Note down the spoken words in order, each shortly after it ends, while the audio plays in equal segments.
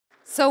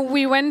So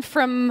we went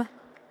from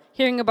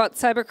hearing about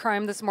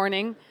cybercrime this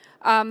morning,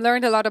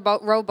 learned a lot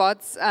about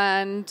robots,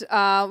 and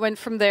went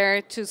from there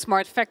to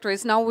smart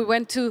factories. Now we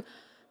went to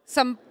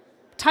some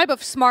type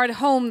of smart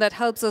home that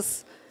helps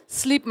us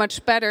sleep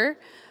much better.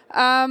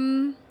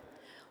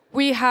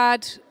 We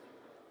had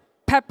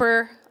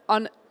Pepper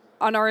on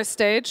our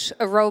stage,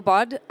 a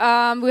robot.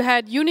 We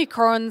had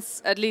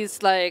unicorns, at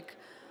least like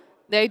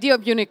the idea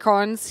of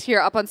unicorns here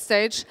up on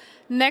stage.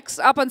 Next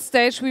up on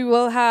stage, we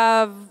will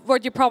have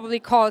what you probably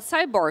call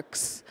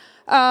cyborgs.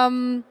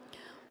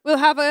 We'll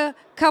have a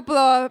couple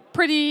of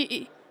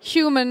pretty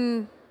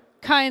human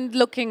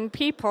kind-looking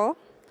people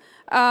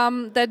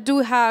that do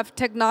have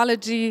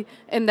technology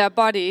in their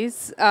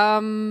bodies.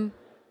 And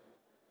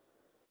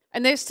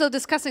they're still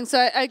discussing. So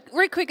I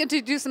very quick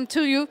introduce them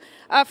to you.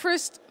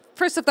 First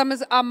of them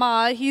is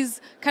Amal. He's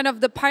kind of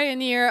the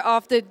pioneer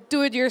of the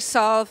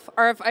do-it-yourself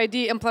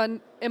RFID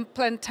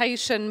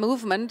implantation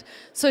movement.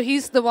 So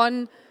he's the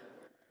one,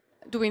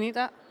 do we need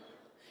that?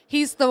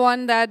 He's the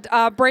one that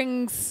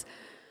brings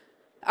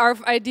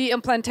RFID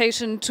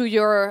implantation to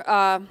your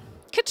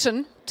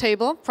kitchen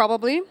table,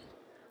 probably.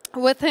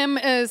 With him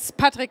is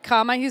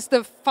Kramer. He's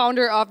the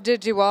founder of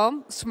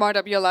DIGIWELL, Smart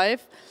Up Your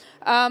Life.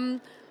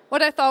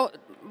 What I thought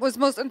was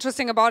most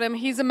interesting about him,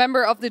 he's a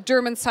member of the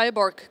German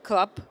Cyborg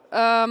Club.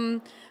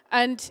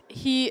 And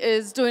he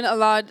is doing a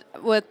lot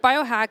with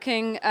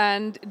biohacking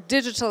and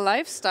digital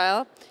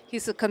lifestyle.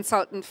 He's a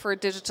consultant for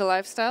digital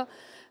lifestyle.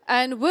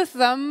 And with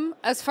them,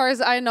 as far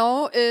as I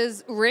know,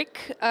 is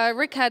Rick.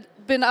 Rick had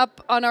been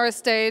up on our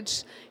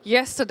stage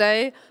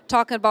yesterday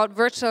talking about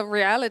virtual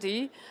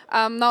reality.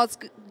 Now it's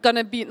going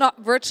to be not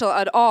virtual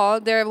at all.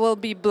 There will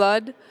be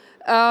blood.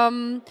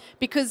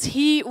 Because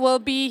he will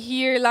be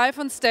here live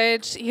on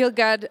stage. He'll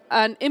get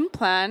an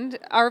implant,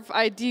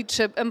 RFID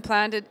chip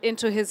implanted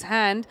into his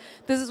hand.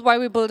 This is why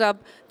we built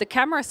up the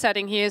camera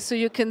setting here, so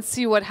you can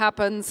see what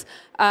happens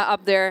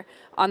up there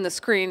on the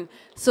screen.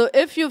 So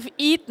if you've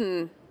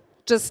eaten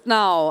just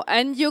now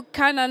and you're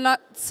kind of not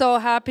so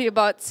happy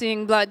about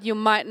seeing blood, you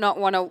might not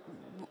want to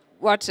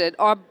watch it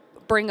or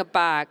bring it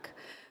back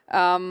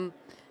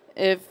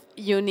if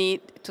you need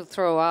to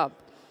throw up.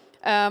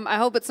 I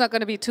hope it's not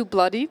going to be too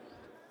bloody.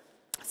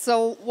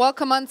 So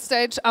welcome on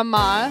stage,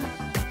 Amal,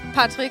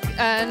 Patrick,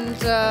 and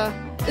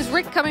is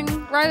Rick coming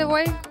right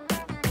away?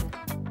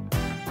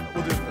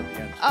 We'll do it at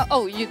the end.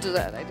 Oh, you do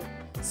that, I do.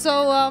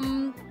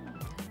 So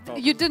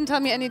you didn't tell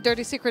me any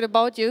dirty secret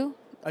about you,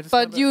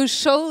 but you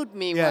showed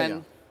me one. Yeah.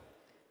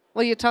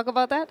 Will you talk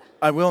about that?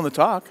 I will in the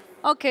talk.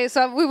 Okay,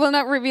 so we will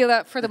not reveal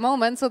that for the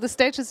moment, so the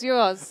stage is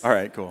yours. All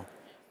right, cool.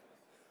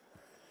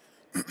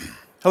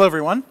 Hello,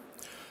 everyone.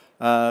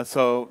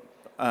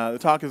 The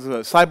talk is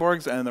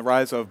Cyborgs and the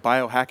Rise of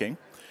Biohacking.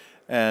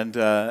 And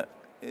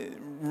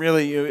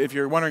really, if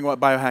you're wondering what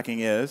biohacking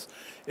is,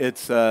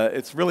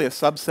 it's really a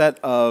subset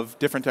of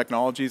different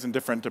technologies and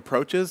different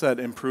approaches at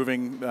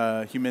improving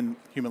human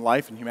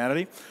life and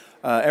humanity.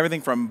 Everything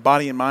from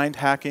body and mind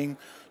hacking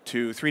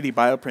to 3D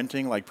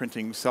bioprinting, like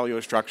printing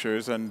cellular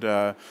structures and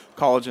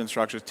collagen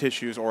structures,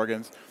 tissues,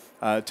 organs,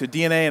 to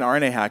DNA and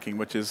RNA hacking,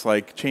 which is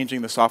like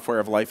changing the software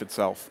of life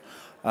itself.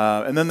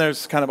 And then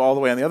there's kind of all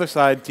the way on the other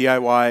side,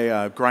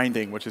 DIY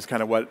grinding, which is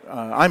kind of what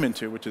I'm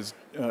into, which is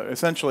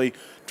essentially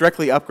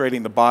directly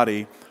upgrading the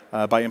body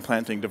by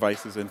implanting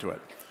devices into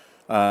it.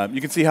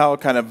 You can see how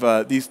kind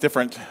of these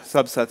different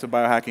subsets of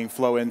biohacking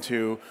flow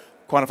into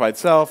quantified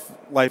self,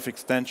 life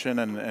extension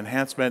and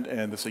enhancement,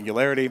 and the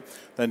singularity,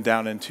 then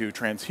down into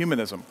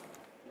transhumanism.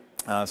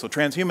 So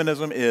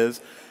transhumanism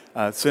is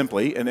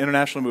simply an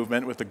international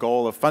movement with the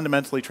goal of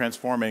fundamentally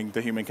transforming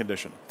the human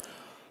condition.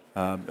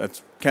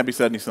 That can't be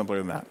said any simpler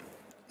than that.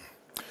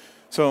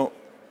 So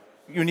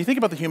when you think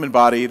about the human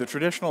body, the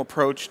traditional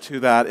approach to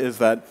that is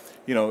that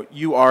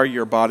you are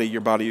your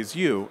body is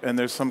you, and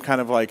there's some kind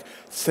of like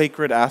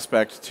sacred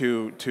aspect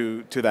to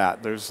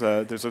that. There's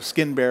a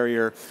skin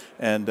barrier,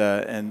 and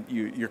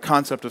your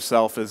concept of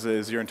self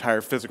is your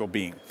entire physical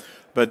being.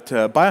 But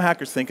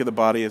biohackers think of the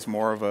body as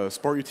more of a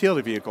sport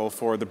utility vehicle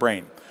for the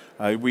brain.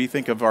 We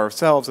think of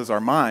ourselves as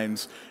our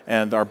minds,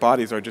 and our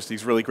bodies are just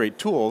these really great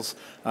tools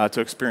to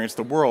experience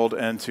the world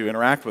and to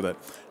interact with it.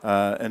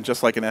 And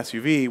just like an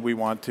SUV, we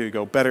want to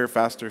go better,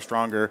 faster,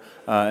 stronger,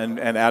 and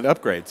add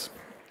upgrades.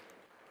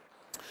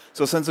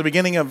 So since the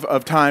beginning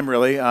of time,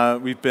 really,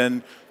 we've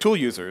been tool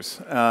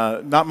users.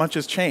 Not much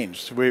has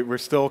changed. We're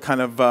still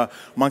kind of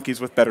monkeys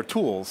with better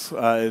tools.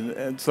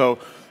 And so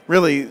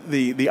really,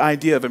 the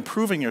idea of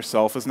improving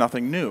yourself is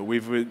nothing new.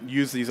 We've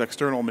used these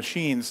external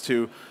machines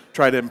to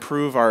try to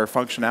improve our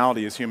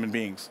functionality as human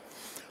beings.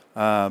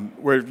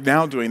 We're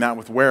now doing that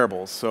with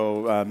wearables,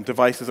 so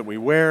devices that we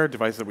wear,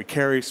 devices that we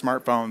carry,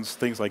 smartphones,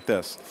 things like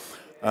this.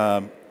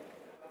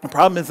 The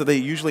problem is that they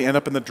usually end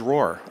up in the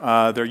drawer.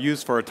 They're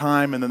used for a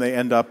time, and then they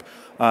end up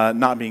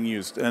not being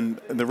used. And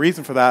the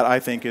reason for that, I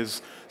think,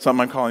 is something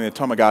I'm calling the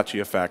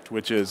Tamagotchi effect,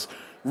 which is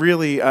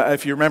really,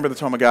 if you remember the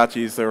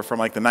Tamagotchis, they were from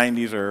like the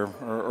 90s or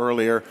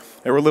earlier.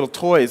 They were little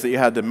toys that you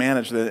had to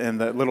manage and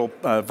the little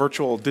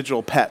virtual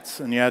digital pets,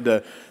 and you had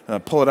to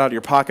pull it out of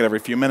your pocket every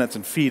few minutes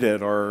and feed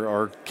it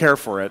or care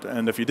for it,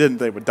 and if you didn't,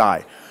 they would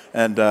die.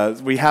 And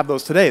we have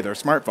those today. They're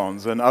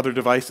smartphones and other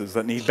devices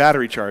that need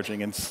battery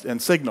charging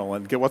and signal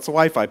and get what's the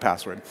Wi-Fi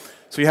password.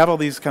 So you have all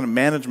these kind of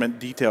management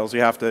details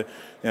you have to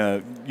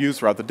use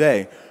throughout the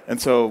day.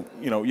 And so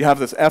you have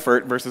this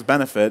effort versus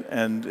benefit,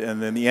 and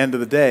in the end of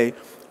the day,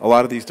 a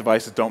lot of these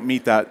devices don't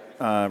meet that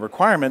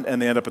requirement,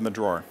 and they end up in the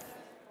drawer.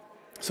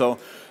 So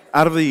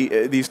out of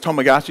these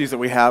Tamagotchis that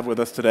we have with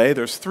us today,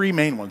 there's three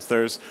main ones.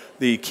 There's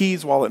the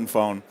keys, wallet, and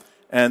phone.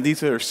 And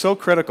these are so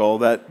critical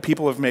that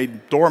people have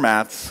made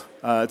doormats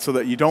so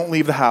that you don't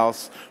leave the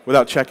house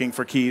without checking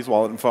for keys,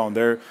 wallet, and phone.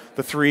 They're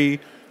the three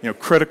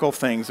critical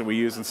things that we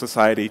use in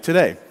society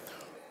today.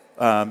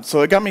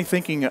 So it got me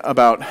thinking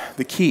about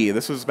the key.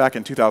 This was back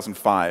in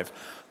 2005.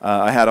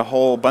 I had a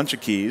whole bunch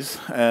of keys,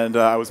 and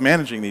I was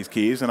managing these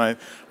keys, and I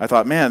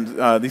thought,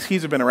 man, these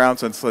keys have been around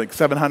since like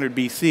 700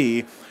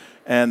 BC,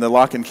 and the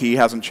lock and key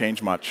hasn't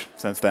changed much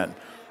since then.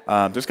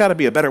 There's got to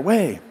be a better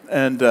way.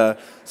 And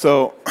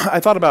so I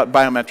thought about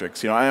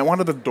biometrics. I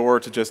wanted the door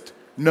to just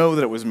know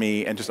that it was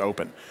me and just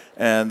open.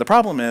 And the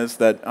problem is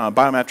that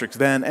biometrics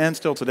then and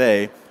still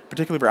today,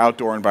 particularly for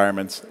outdoor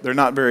environments, they're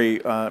not very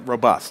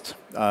robust.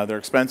 They're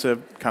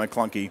expensive, kind of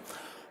clunky.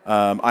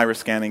 Iris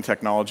scanning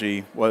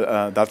technology,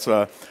 that's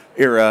an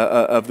era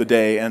of the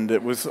day, and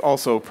it was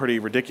also pretty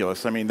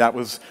ridiculous. I mean, that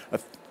was a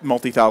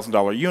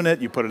multi-$1,000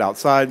 unit. You put it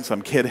outside, and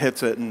some kid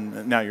hits it,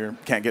 and now you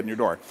can't get in your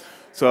door.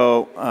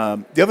 So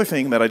the other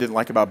thing that I didn't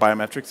like about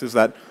biometrics is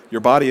that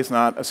your body is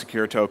not a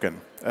secure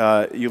token.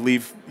 You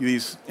leave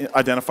these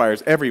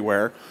identifiers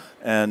everywhere,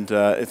 and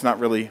it's not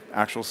really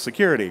actual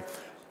security,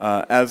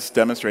 as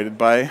demonstrated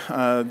by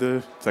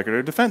the Secretary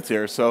of Defense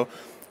here. So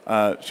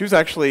she was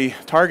actually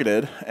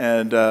targeted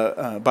and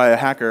by a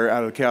hacker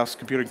out of the Chaos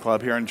Computing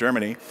Club here in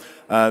Germany.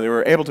 They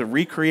were able to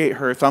recreate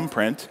her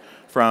thumbprint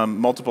from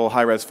multiple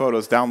high-res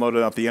photos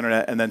downloaded off the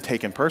internet and then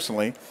taken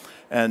personally,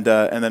 and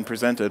then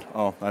presented.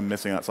 Oh, I'm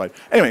missing that slide.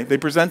 Anyway, they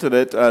presented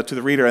it to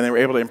the reader, and they were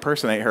able to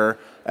impersonate her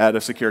at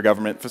a secure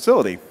government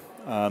facility.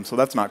 So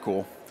that's not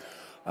cool.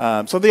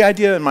 So the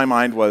idea in my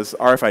mind was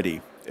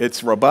RFID.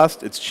 It's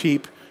robust, it's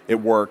cheap, it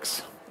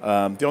works.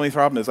 The only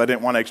problem is I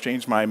didn't want to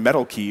exchange my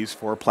metal keys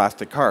for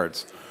plastic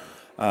cards.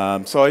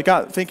 So I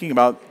got thinking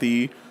about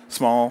the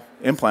small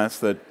implants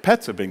that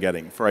pets have been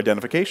getting for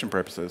identification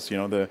purposes.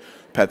 The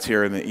pets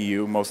here in the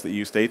EU, most of the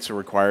EU states are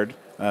required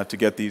to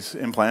get these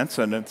implants,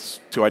 and it's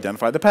to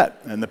identify the pet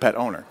and the pet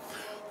owner.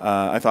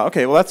 I thought,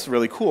 okay, well, that's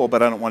really cool,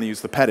 but I don't want to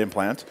use the pet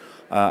implant.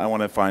 I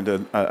want to find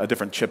a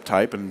different chip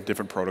type and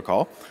different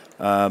protocol.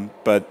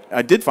 But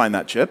I did find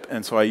that chip,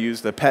 and so I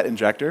used a pet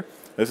injector.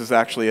 This is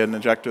actually an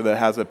injector that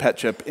has a pet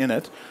chip in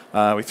it.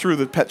 We threw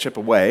the pet chip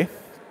away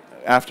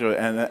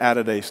and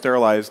added a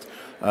sterilized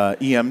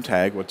EM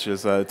tag, which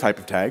is a type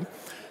of tag.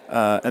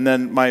 And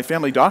then my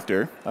family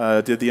doctor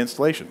did the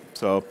installation.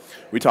 So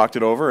we talked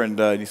it over,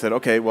 and he said,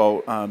 okay,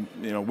 well,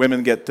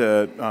 women get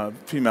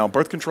female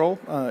birth control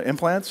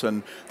implants,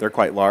 and they're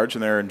quite large,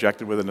 and they're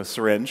injected within a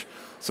syringe.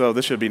 So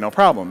this should be no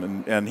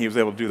problem. And he was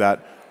able to do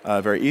that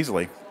very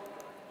easily.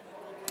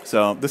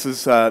 So this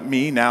is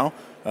me now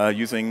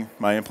using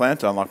my implant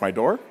to unlock my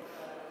door.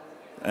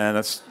 And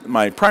that's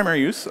my primary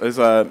use is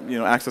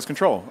access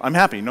control. I'm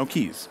happy, no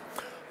keys.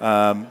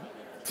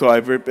 So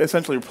I've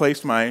essentially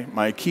replaced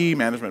my key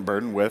management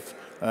burden with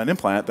an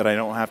implant that I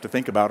don't have to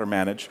think about or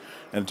manage,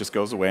 and it just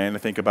goes away, and I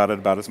think about it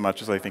about as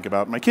much as I think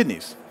about my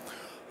kidneys,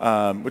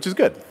 which is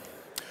good.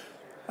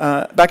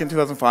 Back in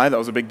 2005, that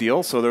was a big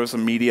deal, so there was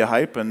some media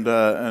hype, and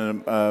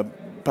a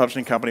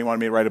publishing company wanted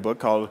me to write a book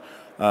called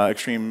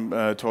Extreme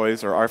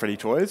Toys or RFID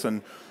Toys,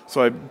 and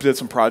so I did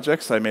some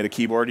projects. I made a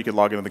keyboard you could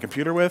log into the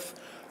computer with.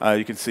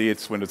 You can see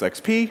it's Windows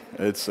XP.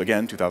 It's,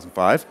 again,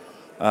 2005.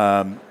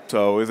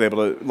 So I was able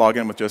to log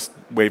in with just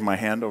wave my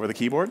hand over the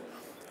keyboard.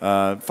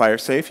 Fire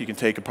safe, you can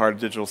take apart a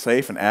digital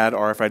safe and add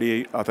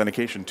RFID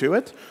authentication to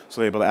it.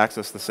 So I'm able to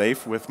access the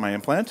safe with my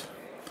implant.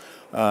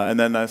 And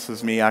then this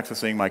is me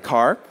accessing my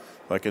car.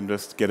 So I can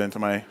just get into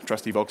my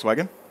trusty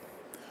Volkswagen.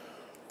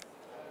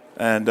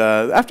 And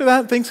after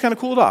that, things kind of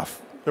cooled off.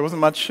 There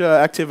wasn't much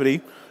activity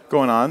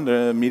going on.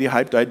 The media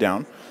hype died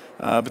down.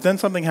 But then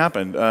something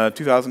happened.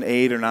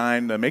 2008 or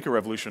 2009, the Maker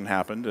Revolution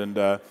happened,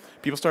 and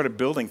people started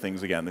building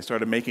things again. They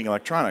started making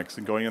electronics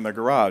and going in their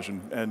garage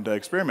and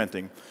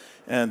experimenting.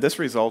 And this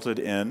resulted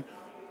in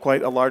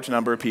quite a large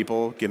number of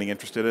people getting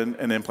interested in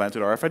an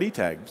implanted RFID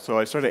tag. So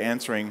I started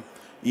answering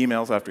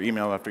emails after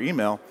email after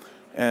email,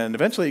 and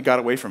eventually it got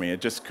away from me.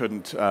 It just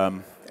couldn't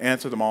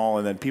answer them all,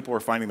 and then people were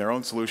finding their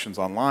own solutions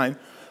online,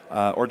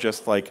 or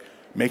just like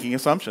making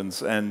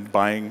assumptions and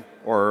buying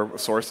or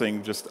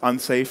sourcing just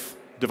unsafe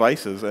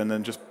devices and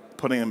then just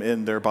putting them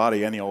in their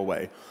body any old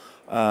way.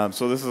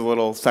 So this is a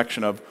little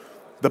section of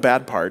the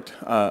bad part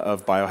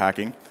of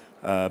biohacking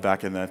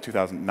back in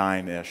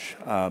 2009-ish.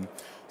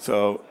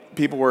 So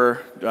people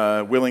were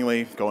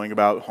willingly going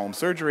about home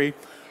surgery.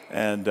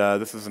 And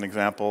this is an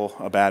example,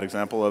 a bad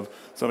example of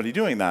somebody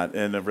doing that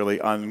in a really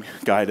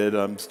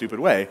unguided, stupid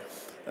way.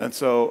 And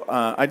so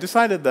I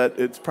decided that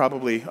it's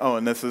probably, oh,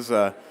 and this is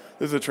a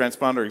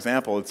transponder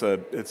example.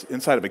 It's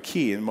inside of a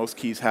key, and most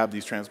keys have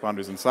these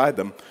transponders inside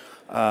them.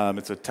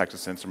 It's a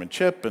Texas Instrument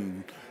chip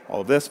and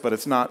all of this, but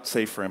it's not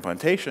safe for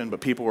implantation,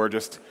 but people were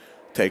just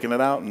taking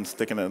it out and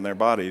sticking it in their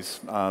bodies.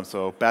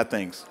 So bad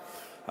things.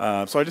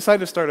 So I decided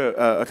to start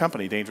a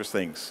company, Dangerous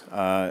Things,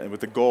 with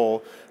the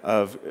goal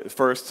of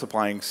first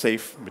supplying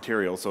safe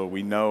materials, so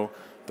we know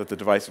that the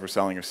devices we're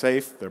selling are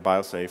safe, they're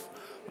biosafe,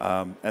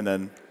 and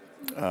then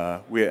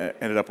we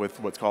ended up with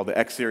what's called the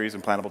X series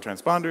implantable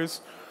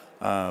transponders.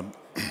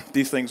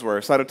 These things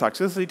were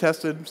cytotoxicity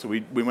tested, so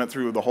we went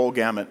through the whole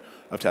gamut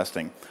of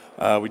testing.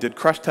 We did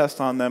crush tests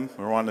on them.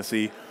 We wanted to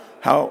see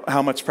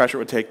how much pressure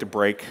it would take to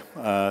break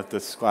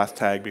this glass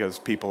tag, because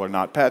people are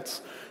not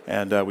pets,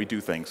 and we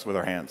do things with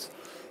our hands.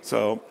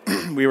 So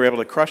we were able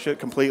to crush it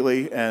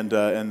completely, and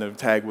the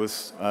tag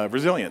was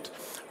resilient.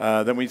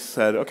 Then we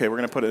said, okay, we're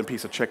going to put it in a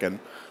piece of chicken.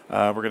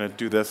 We're going to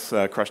do this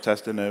crush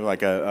test in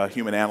like a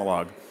human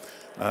analog.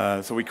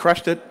 So we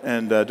crushed it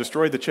and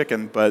destroyed the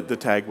chicken, but the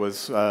tag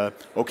was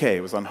okay,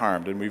 it was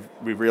unharmed. And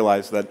we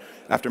realized that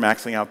after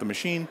maxing out the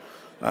machine,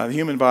 the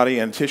human body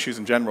and tissues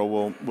in general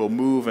will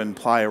move and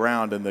ply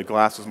around, and the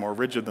glass is more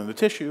rigid than the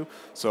tissue.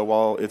 So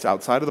while it's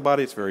outside of the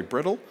body, it's very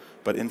brittle,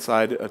 but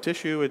inside a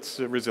tissue,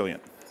 it's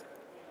resilient.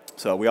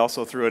 So we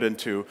also threw it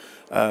into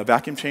a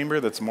vacuum chamber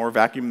that's more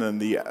vacuum than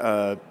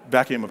the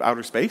vacuum of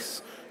outer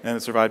space, and it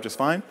survived just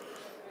fine.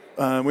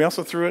 We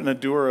also threw it in a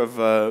dewar of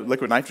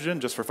liquid nitrogen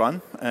just for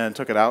fun, and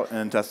took it out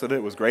and tested it.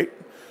 It was great.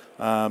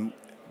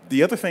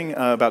 The other thing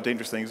about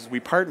Dangerous Things is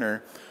we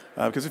partner,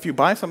 because if you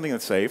buy something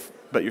that's safe,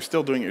 but you're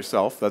still doing it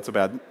yourself, that's a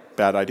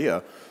bad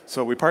idea.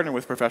 So we partner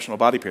with professional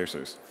body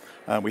piercers.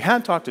 We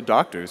had talked to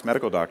doctors,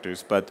 medical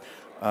doctors, but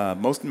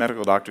most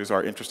medical doctors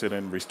are interested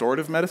in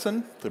restorative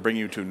medicine to bring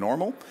you to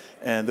normal,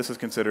 and this is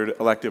considered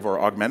elective or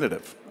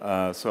augmentative.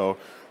 So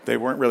they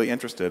weren't really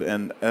interested,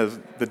 and as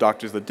the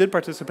doctors that did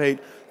participate,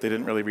 they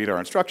didn't really read our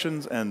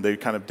instructions, and they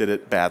kind of did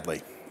it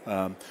badly.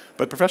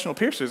 But professional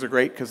piercers are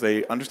great because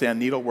they understand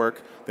needle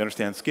work, they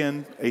understand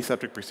skin,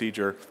 aseptic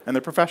procedure, and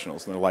they're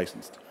professionals and they're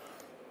licensed.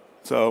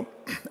 So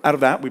out of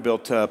that, we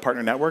built a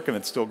partner network, and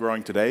it's still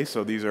growing today.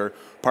 So these are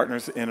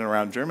partners in and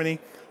around Germany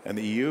and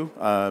the EU,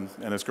 and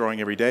it's growing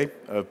every day,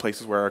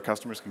 places where our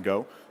customers can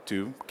go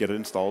to get it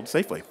installed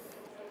safely.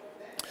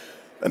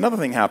 Another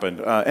thing happened.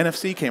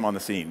 NFC came on the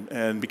scene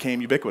and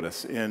became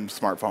ubiquitous in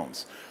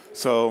smartphones.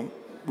 So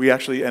we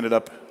actually ended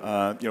up,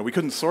 we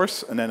couldn't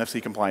source an NFC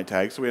compliant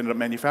tag, so we ended up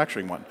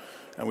manufacturing one.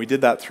 And we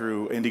did that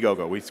through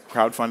Indiegogo. We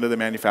crowdfunded the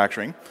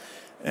manufacturing,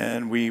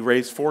 and we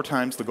raised 4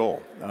 times the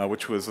goal,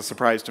 which was a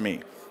surprise to me.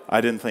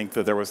 I didn't think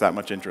that there was that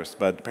much interest,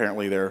 but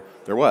apparently there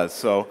was.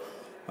 So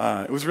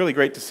it was really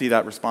great to see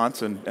that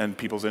response and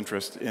people's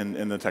interest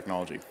in the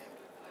technology.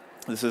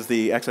 This is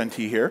the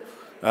XNT here.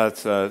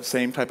 It's the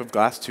same type of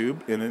glass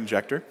tube in an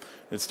injector.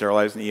 It's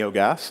sterilized in EO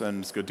gas,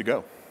 and it's good to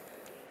go.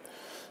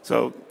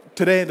 So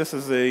today, this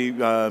is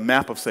a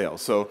map of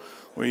sales. So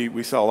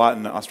we sell a lot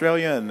in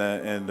Australia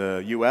and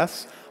the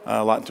US,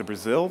 a lot into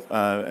Brazil,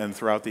 and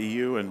throughout the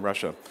EU and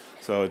Russia.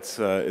 So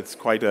it's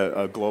quite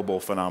a global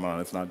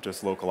phenomenon. It's not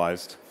just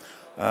localized.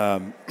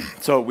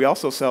 So we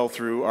also sell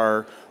through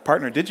our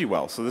partner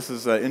DIGIWELL. So this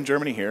is in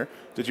Germany here.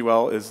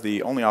 DIGIWELL is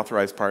the only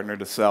authorized partner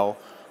to sell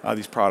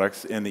these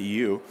products in the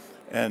EU.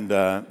 And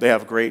they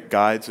have great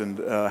guides and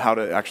how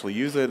to actually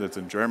use it. It's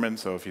in German,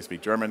 so if you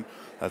speak German,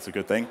 that's a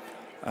good thing.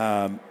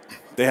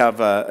 They have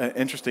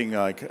interesting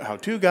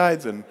how-to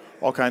guides and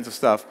all kinds of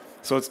stuff.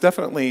 So it's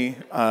definitely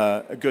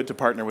good to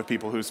partner with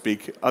people who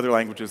speak other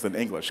languages than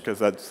English, because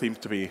that seems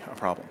to be a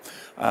problem.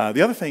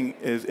 The other thing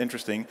is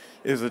interesting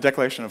is the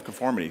declaration of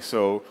conformity.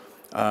 So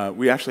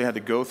we actually had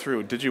to go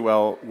through,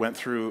 DIGIWELL went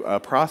through a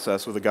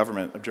process with the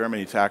government of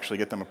Germany to actually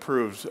get them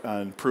approved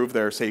and prove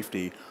their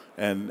safety.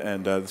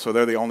 And so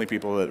they're the only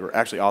people that were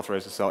actually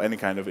authorized to sell any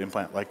kind of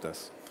implant like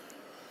this.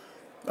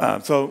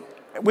 So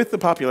with the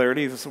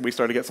popularity, we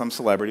started to get some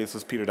celebrity. This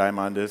is Peter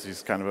Diamandis.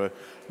 He's kind of a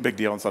big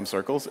deal in some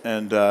circles.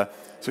 And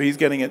so he's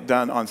getting it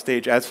done on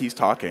stage as he's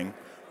talking.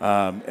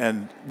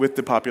 And with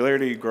the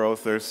popularity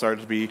growth, there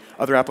started to be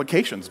other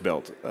applications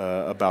built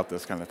about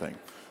this kind of thing.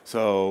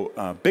 So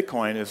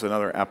Bitcoin is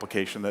another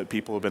application that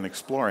people have been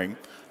exploring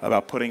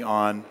about putting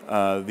on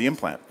the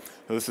implant.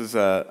 So this is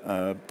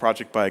a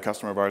project by a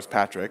customer of ours,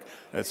 Patrick.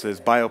 It's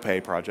his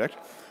BioPay project.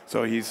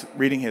 So he's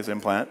reading his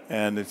implant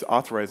and is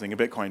authorizing a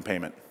Bitcoin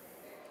payment.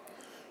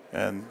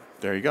 And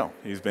there you go.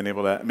 He's been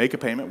able to make a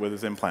payment with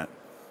his implant.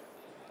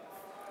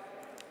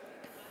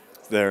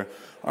 There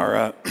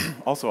are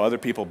also other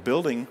people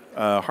building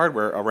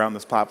hardware around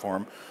this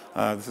platform.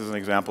 This is an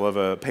example of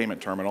a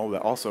payment terminal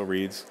that also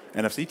reads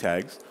NFC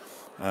tags.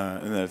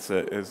 And that's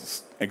an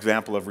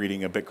example of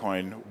reading a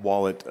Bitcoin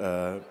wallet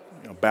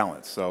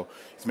balance. So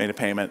he's made a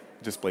payment,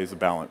 displays the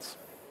balance.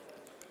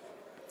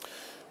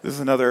 This is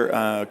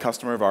another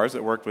customer of ours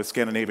that worked with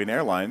Scandinavian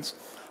Airlines.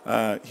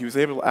 he was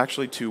able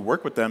actually to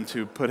work with them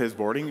to put his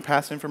boarding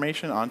pass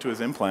information onto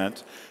his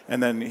implant,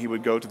 and then he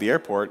would go to the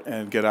airport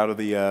and get out of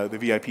the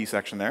VIP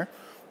section there,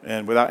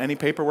 and without any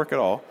paperwork at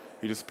all,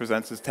 he just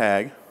presents his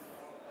tag,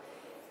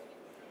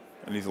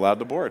 and he's allowed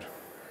to board.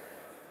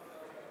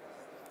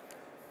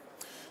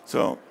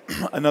 So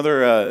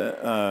another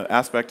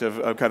aspect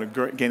of kind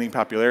of gaining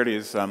popularity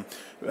is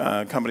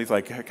companies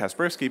like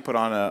Kaspersky put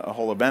on a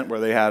whole event where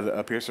they had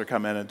a piercer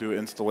come in and do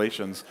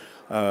installations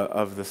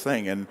of this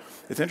thing. And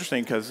it's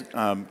interesting because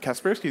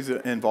Kaspersky is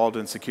involved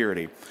in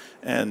security.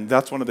 And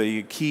that's one of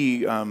the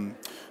key kind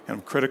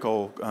of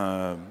critical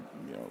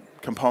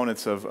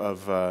components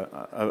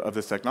of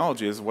this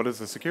technology is what is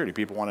the security?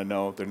 People want to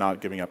know they're not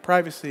giving up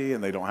privacy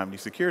and they don't have any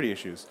security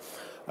issues.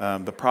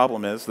 The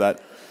problem is that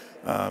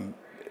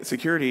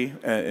security,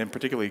 and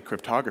particularly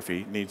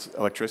cryptography, needs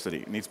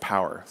electricity, needs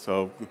power.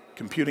 So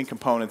computing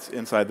components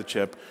inside the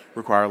chip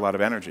require a lot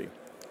of energy.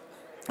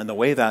 And the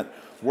way that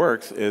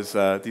works is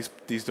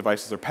these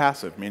devices are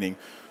passive, meaning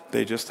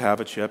they just have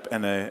a chip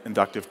and an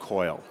inductive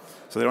coil.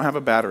 So they don't have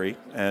a battery,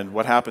 and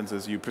what happens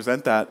is you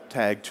present that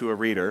tag to a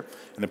reader,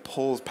 and it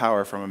pulls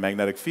power from a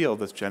magnetic field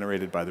that's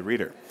generated by the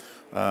reader.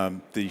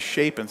 The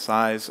shape and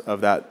size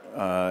of that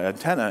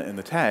antenna in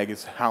the tag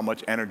is how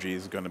much energy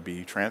is going to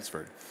be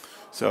transferred.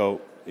 So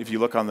if you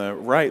look on the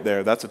right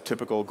there, that's a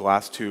typical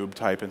glass tube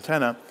type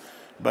antenna,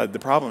 but the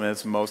problem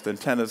is most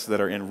antennas that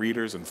are in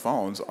readers and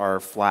phones are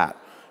flat,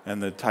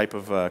 and the type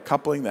of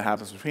coupling that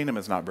happens between them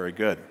is not very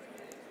good.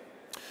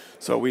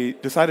 So we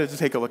decided to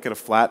take a look at a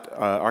flat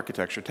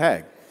architecture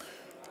tag.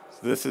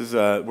 So this is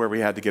where we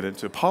had to get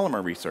into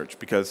polymer research,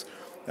 because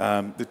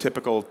the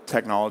typical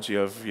technology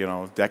of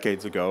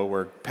decades ago,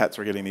 where pets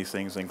were getting these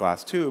things in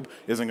glass tube,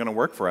 isn't going to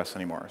work for us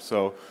anymore.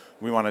 So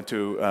we wanted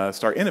to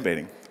start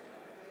innovating.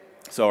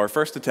 So our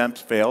first attempt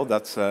failed.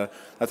 That's a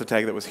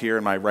tag that was here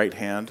in my right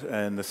hand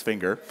and this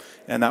finger,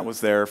 and that was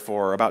there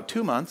for about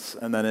 2 months,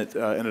 and then it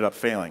ended up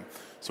failing.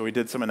 So we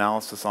did some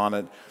analysis on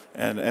it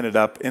and ended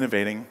up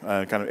innovating,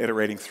 kind of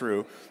iterating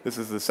through. This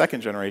is the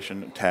second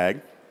generation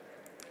tag,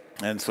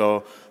 and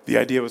so the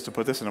idea was to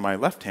put this into my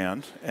left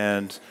hand,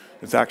 and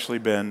it's actually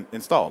been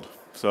installed.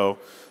 So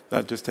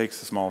that just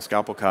takes a small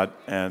scalpel cut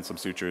and some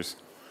sutures,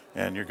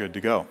 and you're good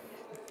to go.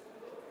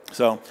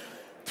 So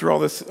through all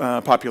this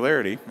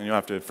popularity, and you'll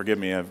have to forgive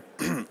me, I've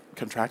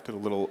contracted a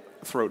little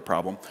throat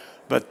problem,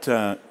 but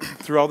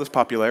through all this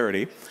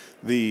popularity,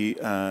 the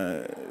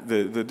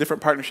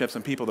different partnerships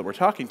and people that we're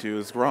talking to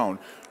has grown,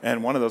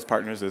 and one of those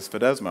partners is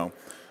Fidesmo.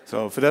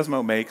 So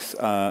Fidesmo makes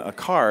a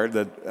card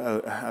that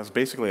has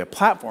basically a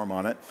platform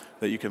on it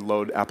that you can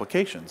load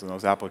applications, and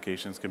those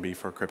applications can be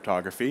for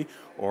cryptography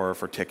or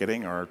for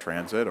ticketing or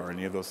transit or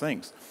any of those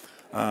things.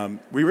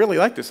 We really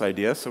liked this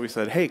idea, so we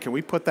said, hey, can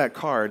we put that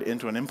card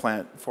into an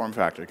implant form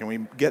factor? Can we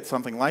get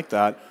something like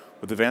that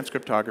with advanced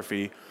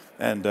cryptography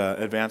and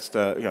advanced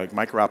like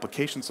micro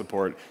application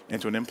support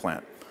into an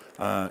implant?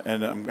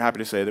 And I'm happy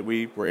to say that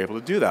we were able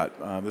to do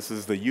that. This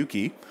is the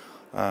Yuki.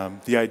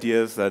 The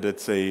idea is that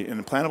it's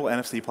an implantable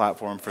NFC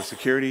platform for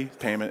security,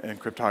 payment, and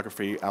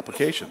cryptography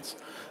applications.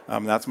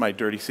 That's my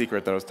dirty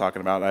secret that I was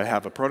talking about. I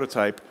have a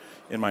prototype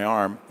in my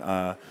arm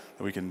that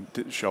we can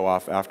show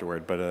off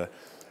afterward. But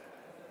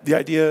the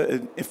idea,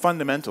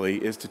 fundamentally,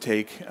 is to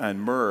take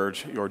and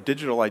merge your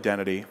digital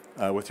identity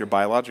with your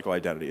biological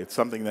identity. It's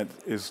something that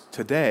is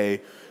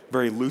today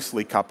very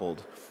loosely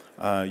coupled.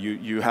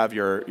 You have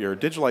your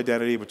digital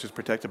identity, which is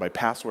protected by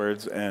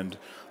passwords and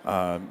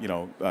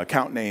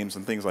account names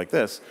and things like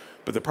this.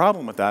 But the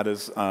problem with that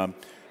is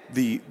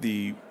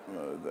the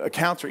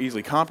accounts are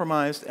easily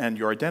compromised, and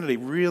your identity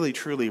really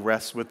truly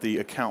rests with the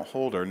account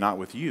holder, not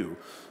with you.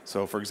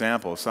 So, for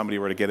example, if somebody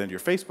were to get into your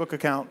Facebook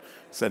account,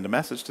 send a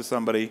message to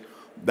somebody,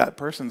 that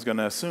person's going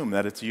to assume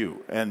that it's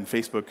you, and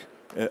Facebook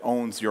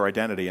owns your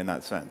identity in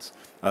that sense.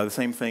 The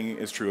same thing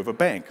is true of a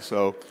bank.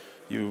 So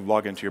you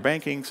log into your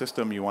banking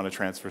system, you want to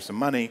transfer some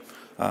money,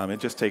 it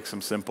just takes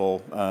some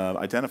simple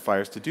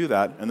identifiers to do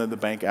that, and then the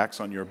bank acts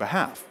on your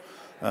behalf.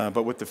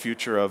 But with the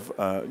future of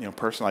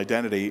personal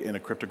identity in a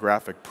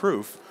cryptographic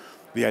proof,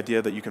 the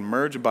idea that you can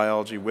merge a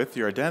biology with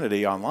your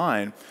identity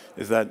online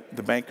is that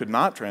the bank could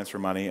not transfer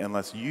money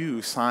unless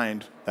you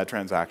signed that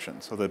transaction.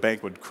 So the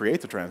bank would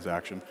create the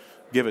transaction,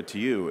 give it to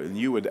you, and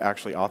you would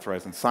actually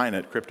authorize and sign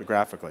it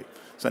cryptographically.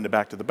 Send it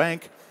back to the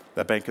bank.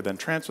 That bank could then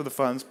transfer the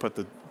funds, put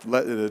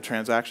the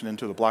transaction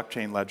into the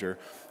blockchain ledger,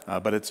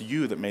 but it's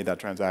you that made that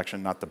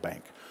transaction, not the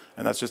bank.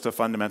 And that's just a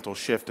fundamental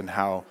shift in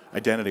how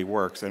identity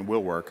works and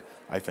will work,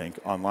 I think,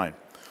 online.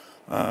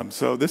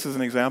 So this is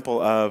an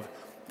example of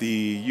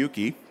the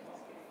Yuki.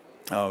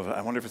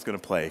 I wonder if it's going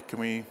to play. Can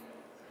we?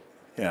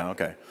 Yeah,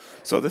 OK.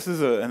 So this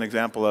is an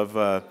example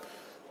of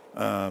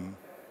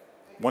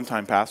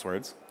one-time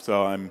passwords.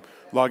 So I'm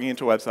logging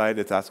into a website.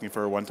 It's asking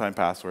for a one-time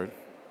password.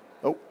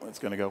 Oh, it's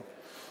going to go.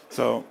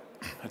 So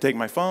I take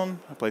my phone,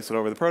 I place it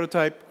over the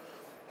prototype,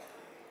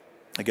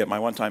 I get my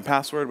one-time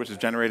password, which is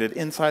generated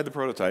inside the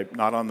prototype,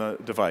 not on the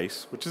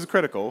device, which is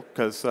critical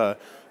because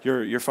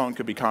your phone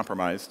could be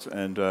compromised,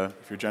 and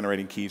if you're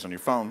generating keys on your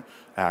phone,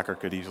 a hacker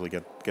could easily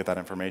get that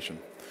information.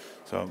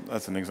 So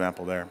that's an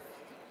example there.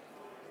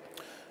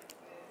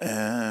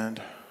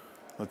 And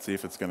let's see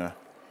if it's going to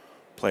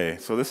play.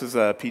 So this is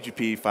a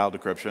PGP file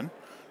decryption,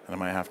 and I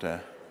might have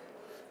to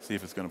see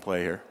if it's going to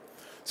play here.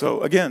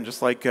 So again,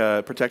 just like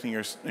protecting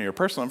your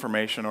personal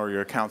information or your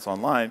accounts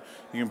online,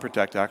 you can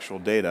protect actual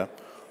data.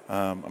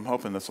 I'm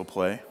hoping this will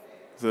play.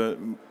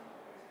 Something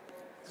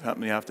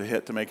you have to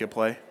hit to make it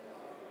play?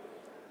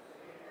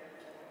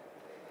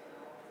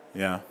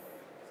 Yeah.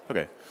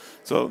 Okay.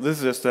 So this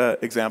is just an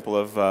example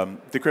of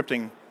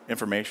decrypting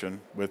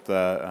information with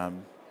the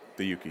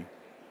Yuki.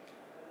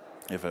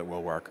 If it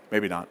will work.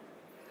 Maybe not.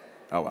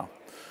 Oh well.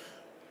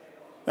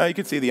 You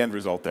can see the end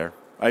result there.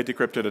 I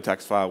decrypted a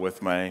text file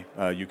with my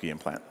Yuki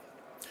implant.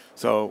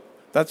 So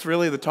that's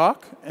really the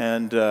talk,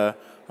 and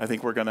I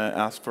think we're going to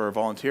ask for a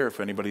volunteer if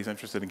anybody's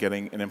interested in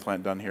getting an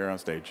implant done here on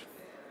stage.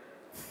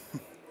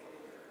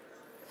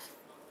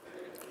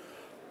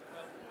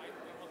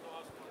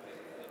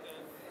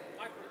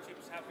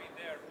 Microchips have been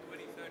there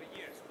 20, 30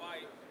 years. Why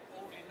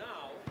only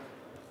now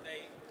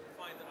they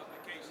find the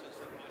applications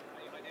that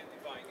are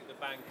identifying in the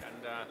bank?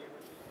 And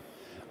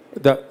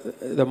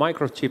the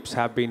microchips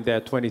have been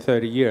there 20,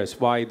 30 years.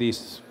 Why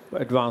these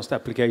advanced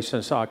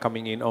applications are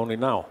coming in only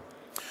now?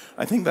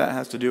 I think that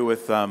has to do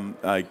with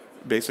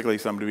basically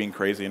somebody being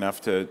crazy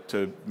enough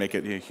to make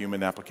it a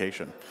human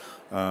application.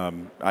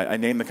 I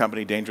named the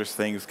company Dangerous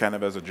Things kind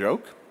of as a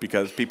joke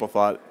because people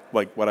thought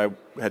like what I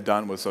had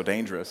done was so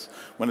dangerous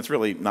when it's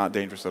really not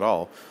dangerous at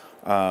all.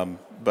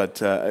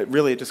 But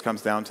really it just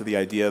comes down to the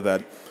idea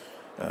that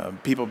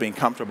people being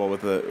comfortable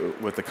with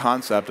the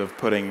concept of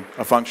putting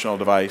a functional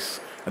device,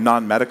 a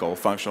non-medical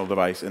functional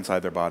device inside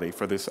their body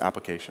for this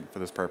application, for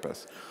this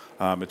purpose.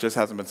 It just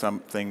hasn't been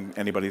something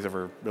anybody's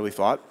ever really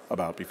thought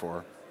about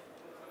before.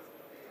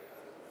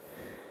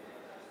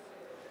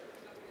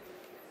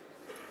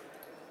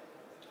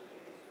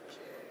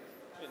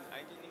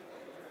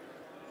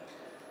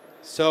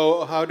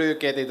 So how do you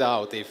get it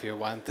out if you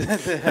want to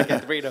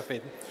get rid of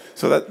it?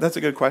 So that's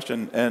a good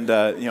question. And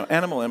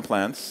animal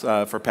implants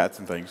for pets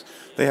and things,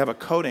 they have a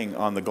coating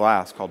on the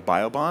glass called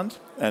Biobond,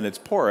 and it's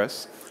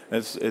porous.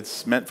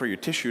 It's meant for your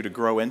tissue to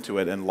grow into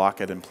it and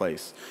lock it in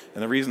place.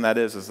 And the reason that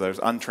is there's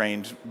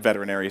untrained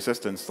veterinary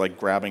assistants like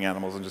grabbing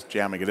animals and just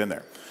jamming it in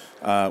there.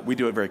 We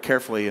do it very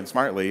carefully and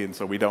smartly, and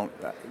so we don't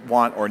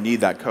want or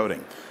need that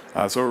coating.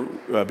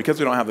 Because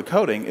we don't have the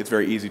coating, it's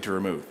very easy to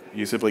remove.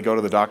 You simply go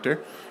to the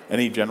doctor,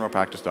 any general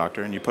practice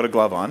doctor, and you put a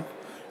glove on,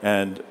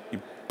 and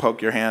you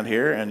poke your hand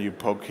here, and you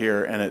poke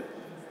here, and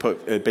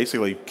it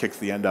basically kicks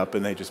the end up,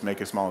 and they just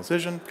make a small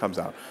incision, comes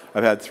out.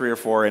 I've had 3 or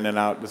 4 in and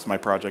out. This is my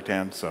project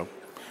hand, so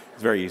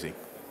it's very easy.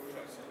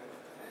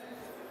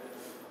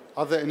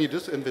 Are there any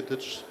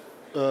disadvantages?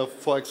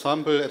 For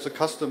example, as a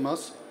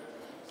customers,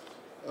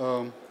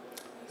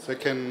 they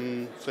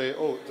can say,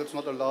 oh, that's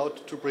not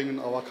allowed to bring in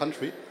our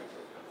country.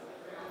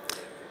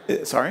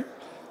 Sorry?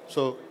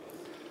 So,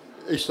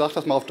 ich sage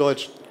das mal auf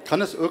Deutsch.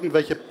 Kann es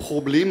irgendwelche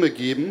Probleme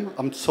geben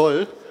am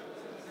Zoll?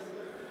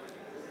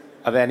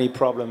 Are there any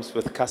problems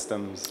with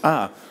customs?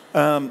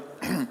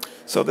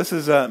 So this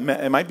is,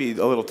 it might be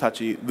a little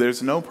touchy.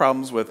 There's no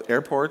problems with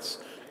airports.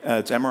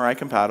 It's MRI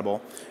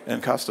compatible,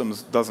 and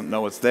customs doesn't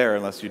know it's there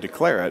unless you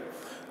declare it.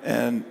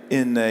 And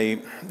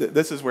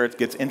this is where it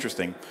gets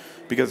interesting,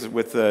 because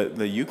with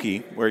the Yuki,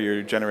 where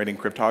you're generating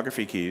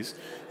cryptography keys,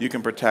 you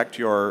can protect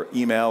your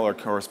email or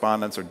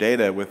correspondence or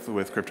data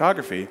with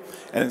cryptography.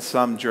 And in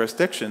some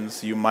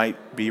jurisdictions, you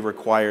might be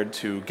required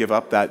to give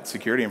up that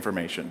security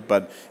information.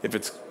 But if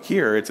it's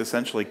here, it's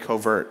essentially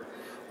covert.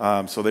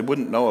 So they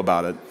wouldn't know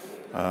about it.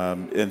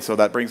 And so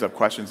that brings up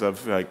questions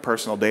of like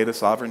personal data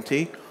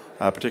sovereignty,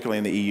 particularly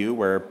in the EU,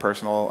 where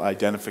personal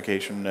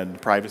identification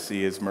and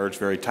privacy is merged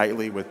very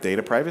tightly with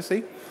data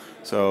privacy.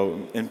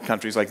 So in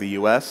countries like the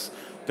US,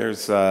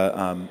 there's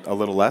a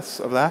little less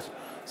of that.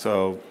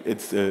 So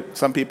it's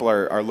some people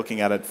are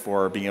looking at it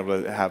for being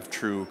able to have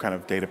true kind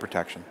of data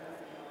protection.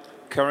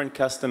 Current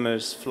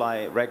customers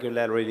fly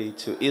regularly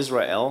to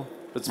Israel.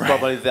 It's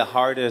probably the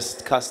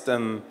hardest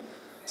custom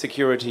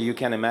security you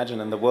can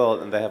imagine in the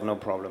world, and they have no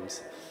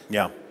problems.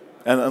 Yeah,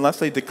 and unless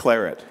they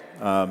declare it.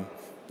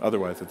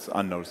 Otherwise, it's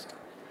unnoticed.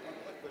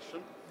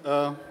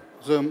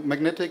 The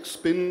magnetic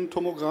spin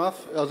tomograph,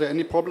 are there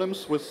any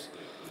problems with?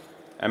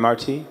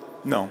 MRT?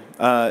 No.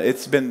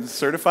 It's been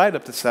certified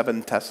up to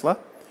 7 Tesla,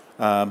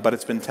 but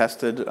it's been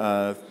tested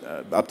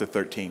up to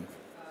 13.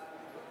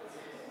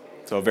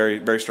 So very,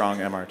 very strong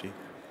MRT.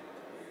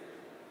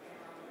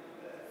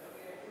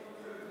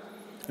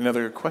 Any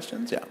other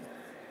questions? Yeah.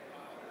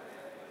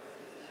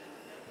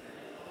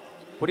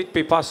 Would it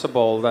be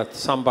possible that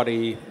some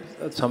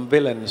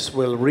villains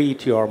will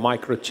read your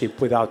microchip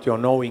without your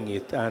knowing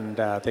it, and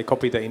they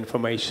copy the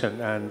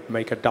information and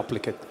make a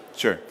duplicate?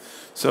 Sure.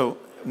 So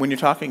when you're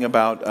talking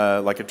about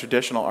like a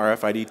traditional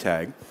RFID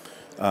tag,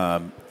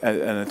 an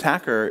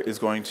attacker is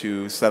going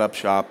to set up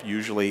shop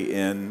usually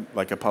in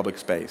like a public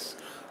space.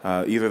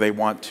 Either they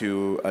want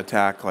to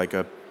attack like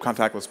a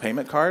contactless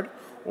payment card,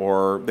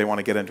 or they want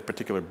to get into a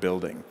particular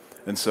building.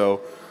 And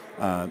so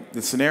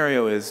the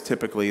scenario is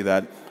typically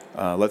that,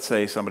 let's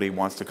say somebody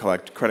wants to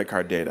collect credit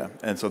card data.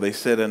 And so they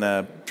sit in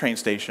a train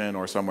station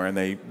or somewhere and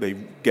they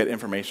get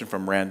information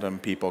from random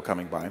people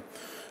coming by.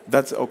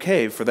 That's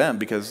okay for them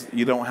because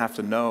you don't have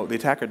to know, the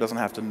attacker doesn't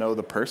have to know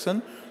the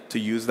person to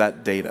use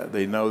that data.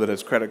 They know that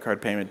it's credit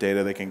card payment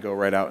data, they can go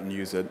right out and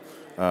use it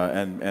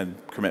and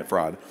commit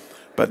fraud.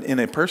 But in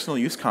a personal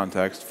use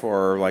context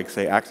for, like,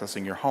 say,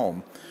 accessing your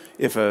home,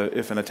 if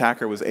an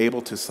attacker was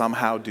able to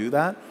somehow do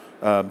that,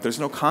 there's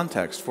no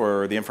context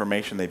for the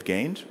information they've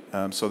gained,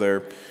 so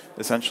they're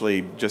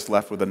essentially just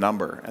left with a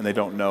number, and they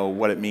don't know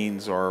what it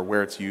means or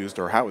where it's used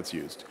or how it's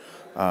used.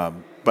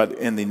 But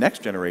in the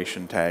next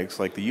generation tags,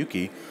 like the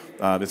YuKey,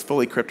 it's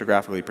fully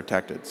cryptographically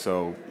protected,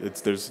 so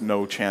there's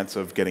no chance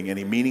of getting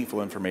any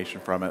meaningful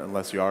information from it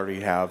unless you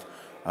already have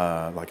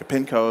like a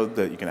PIN code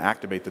that you can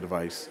activate the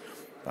device.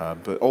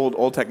 But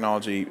old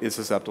technology is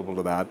susceptible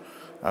to that,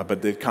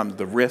 but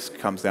the risk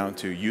comes down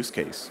to use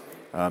case.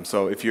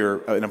 So if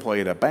you're an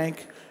employee at a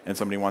bank and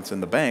somebody wants in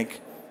the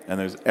bank,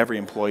 and every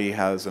employee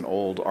has an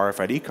old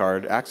RFID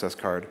card, access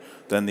card,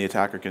 then the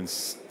attacker can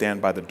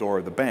stand by the door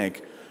of the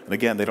bank. And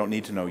again, they don't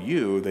need to know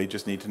you, they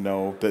just need to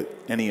know that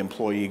any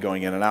employee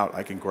going in and out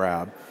I can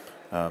grab.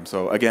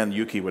 So again,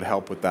 YuKey would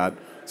help with that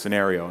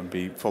scenario and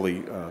be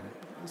fully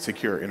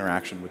secure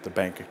interaction with the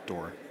bank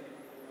door.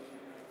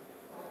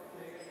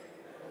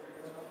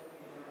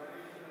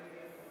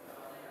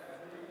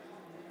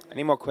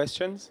 Any more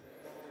questions?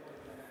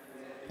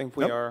 I think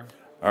we are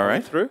all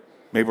right through.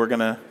 Maybe we're going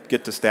to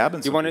get to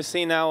stab. You want to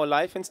see now a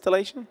live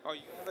installation? Or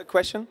you have a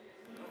question?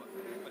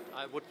 But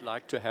I would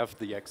like to have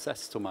the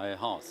access to my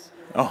house.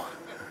 Oh.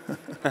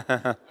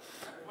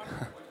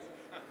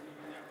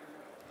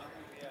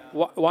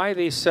 Why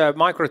this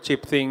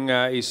microchip thing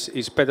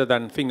is better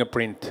than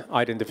fingerprint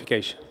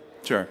identification?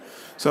 Sure.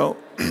 So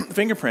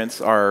fingerprints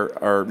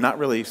are not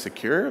really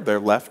secure. They're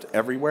left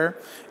everywhere,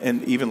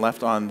 and even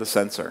left on the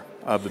sensor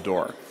of the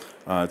door.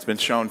 It's been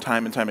shown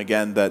time and time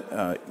again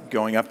that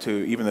going up to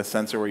even the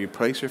sensor where you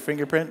place your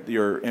fingerprint,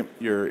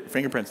 your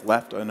fingerprints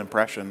left an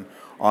impression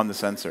on the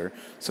sensor.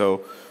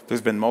 So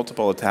there's been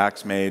multiple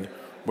attacks made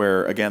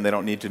where, again, they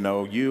don't need to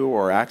know you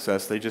or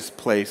access. They just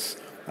place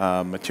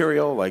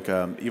material, like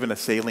even a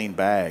saline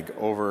bag,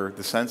 over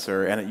the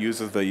sensor, and it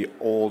uses the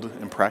old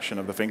impression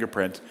of the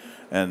fingerprint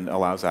and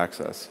allows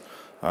access.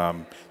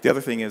 The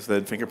other thing is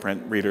that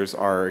fingerprint readers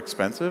are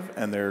expensive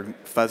and they're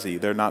fuzzy.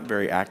 They're not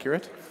very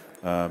accurate.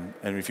 And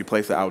if you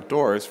place it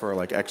outdoors for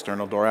like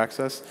external door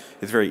access,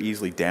 it's very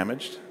easily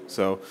damaged.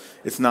 So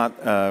it's not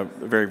a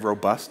very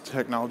robust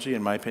technology,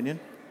 in my opinion.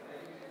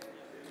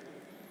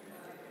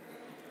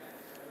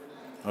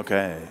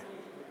 Okay.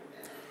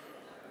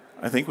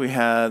 I think we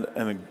had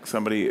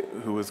somebody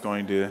who was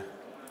going to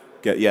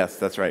get, yes,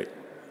 that's right.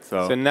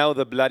 So now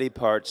the bloody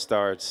part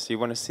starts. You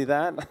want to see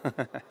that?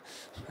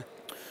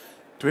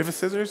 Do we have a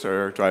scissors,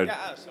 or do I?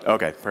 Yeah,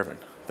 okay,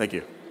 perfect. Thank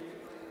you.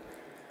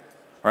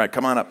 All right,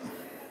 come on up.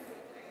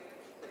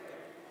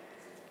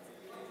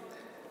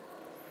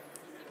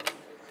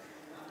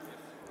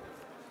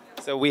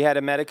 So we had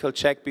a medical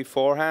check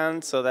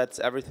beforehand, so that's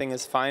everything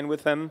is fine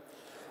with him.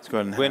 Let's go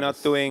ahead and We're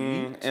not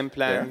doing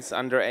implants there.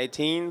 under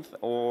 18th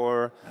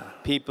or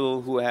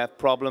people who have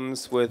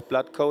problems with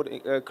blood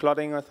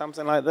clotting or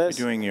something like this.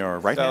 You're doing your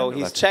right hand. So or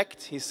he's left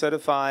checked, he's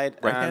certified,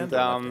 Right and hand or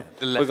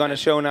left hand? we're going to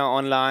show now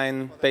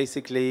online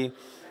basically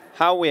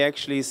how we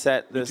actually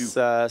set this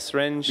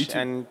syringe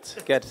and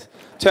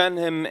turn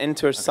him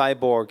into a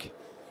cyborg.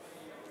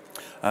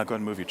 Go ahead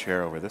and move your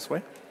chair over this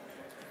way.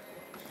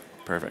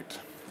 Perfect.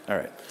 All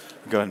right.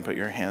 Go ahead and put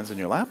your hands in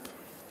your lap.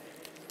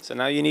 So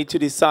now you need to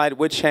decide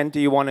which hand do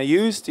you want to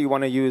use. Do you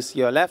want to use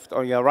your left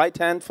or your right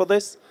hand for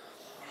this?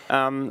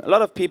 A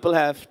lot of people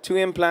have 2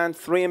 implants,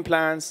 3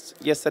 implants.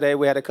 Yesterday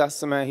we had a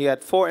customer, he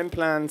had 4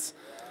 implants.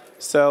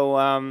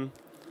 So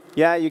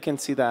yeah, you can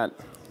see that.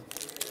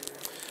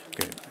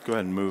 Okay. Go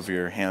ahead and move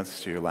your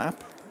hands to your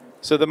lap.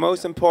 So the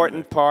most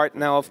important part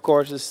now, of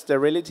course, is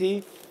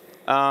sterility.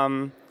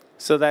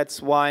 So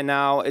that's why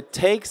now it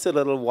takes a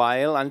little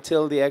while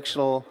until the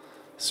actual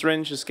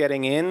syringe is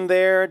getting in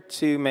there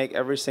to make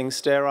everything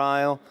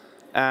sterile.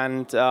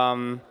 And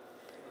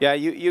yeah,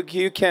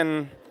 you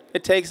can,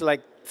 it takes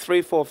like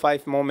 3, 4,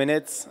 5 more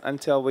minutes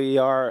until we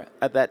are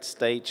at that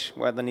stage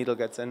where the needle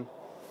gets in.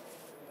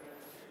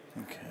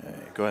 Okay,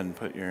 go ahead and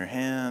put your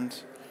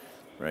hand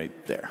right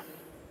there.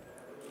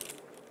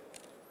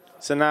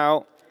 So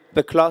now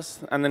the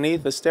cloth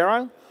underneath is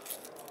sterile.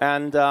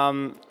 And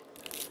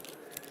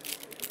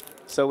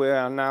so we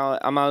are now,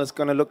 Amal is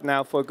going to look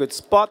now for a good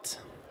spot.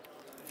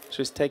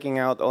 She's taking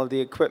out all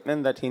the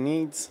equipment that he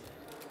needs.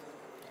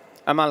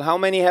 Amal, how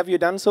many have you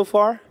done so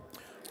far?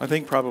 I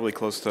think probably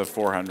close to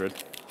 400.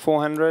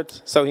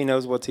 400, so he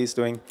knows what he's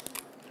doing.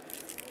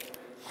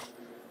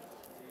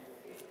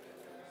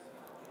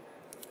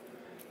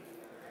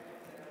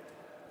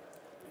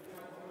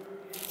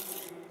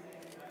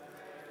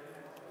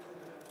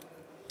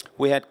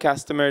 We had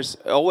customers,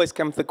 always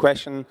comes the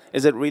question,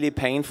 is it really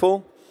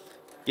painful?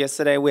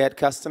 Yesterday we had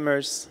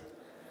customers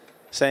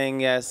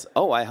saying yes,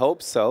 oh, I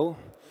hope so.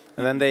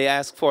 And then they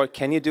ask for,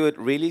 can you do it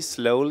really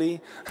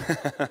slowly?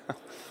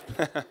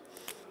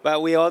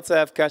 But we also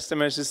have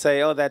customers who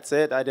say, oh, that's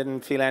it, I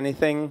didn't feel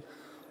anything.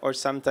 Or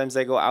sometimes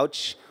they go,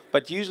 ouch.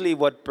 But usually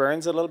what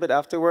burns a little bit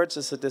afterwards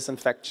is a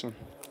disinfection.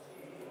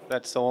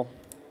 That's all.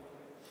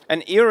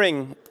 An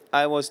earring,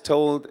 I was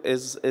told,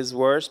 is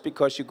worse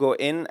because you go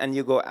in and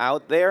you go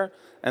out there.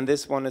 And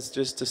this one is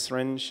just a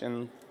syringe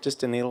and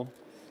just a needle.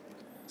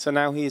 So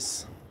now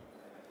he's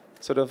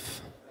sort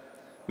of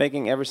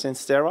making everything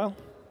sterile.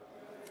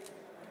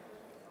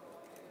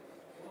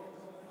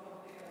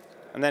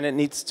 And then it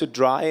needs to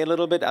dry a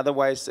little bit,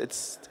 otherwise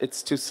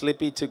it's too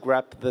slippy to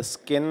grab the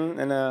skin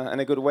in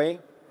a good way.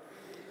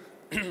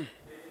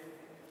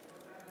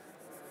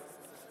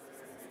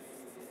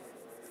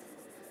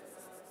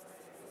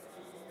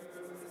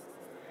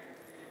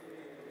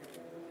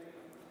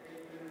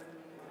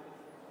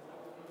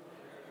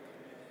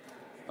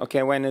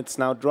 Okay, when it's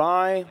now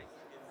dry,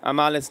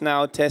 Amal is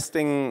now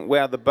testing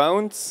where the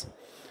bones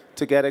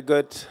to get a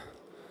good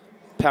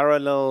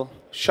parallel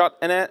shot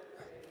in it.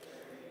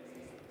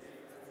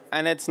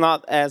 And it's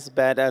not as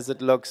bad as it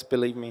looks,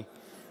 believe me.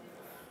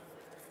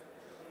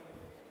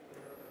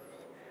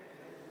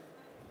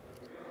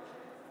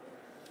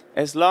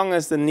 As long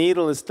as the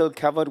needle is still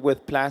covered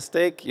with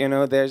plastic, you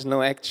know, there's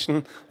no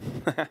action.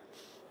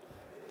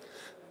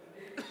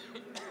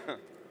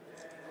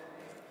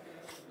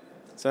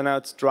 So now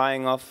it's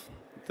drying off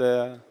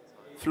the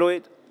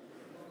fluid.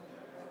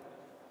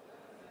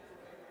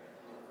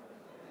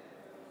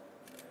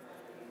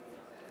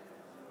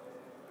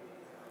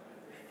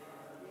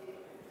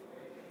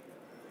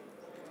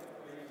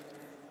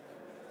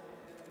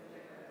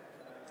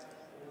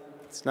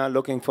 It's now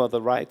looking for the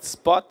right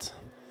spot.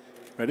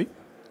 Ready?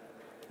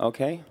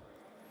 Okay.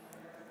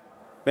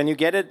 When you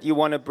get it, you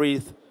want to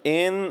breathe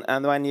in,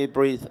 and when you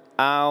breathe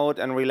out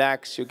and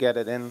relax, you get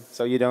it in.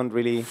 So you don't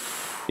really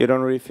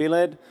feel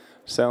it.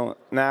 So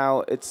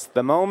now it's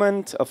the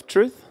moment of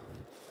truth.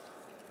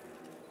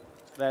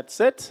 That's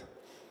it.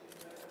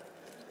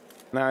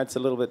 Now it's a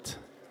little bit.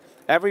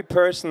 Every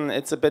person,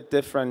 it's a bit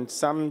different.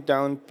 Some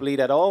don't bleed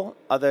at all,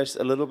 others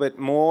a little bit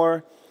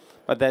more,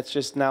 but that's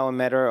just now a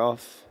matter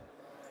of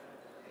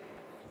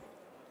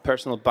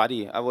personal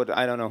body.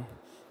 I don't know.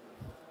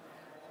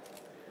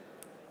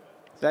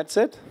 That's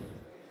it.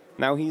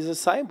 Now he's a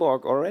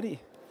cyborg already.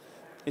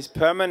 He's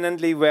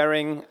permanently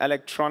wearing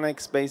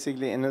electronics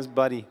basically in his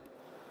body.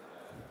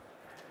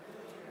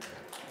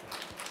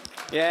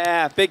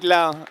 Yeah, big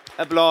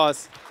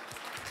applause.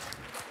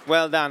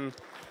 Well done.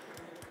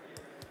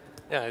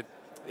 Yeah, it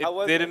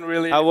How didn't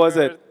really How was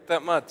hurt it?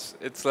 that much.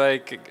 It's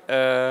like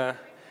a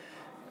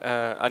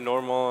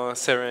normal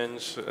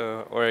syringe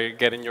or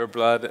getting your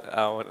blood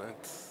out.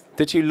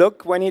 Did you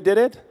look when he did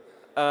it?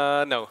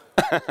 No,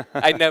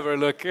 I never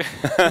look.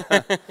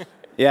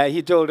 Yeah,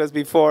 he told us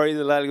before he's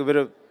a little bit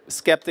of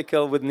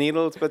skeptical with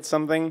needles,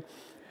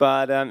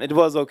 but it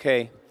was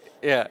okay.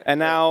 Yeah. And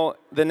now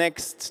the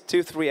next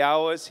 2-3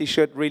 hours, he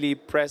should really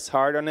press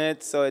hard on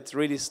it, so it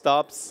really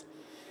stops.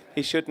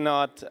 He should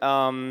not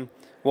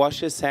wash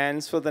his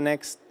hands for the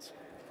next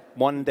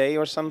 1 day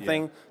or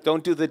something. Yeah.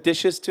 Don't do the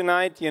dishes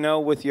tonight, you know,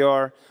 with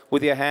your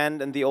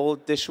hand in the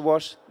old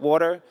dishwash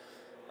water.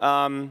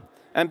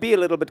 And be a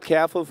little bit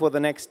careful for the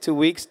next 2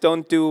 weeks.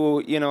 Don't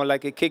do, you know,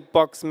 like a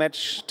kickbox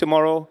match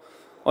tomorrow,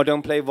 or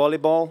don't play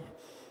volleyball.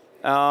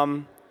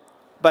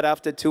 But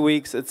after 2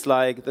 weeks, it's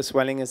like the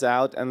swelling is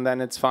out, and then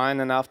it's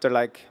fine. And after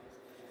like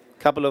a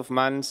couple of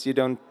months, you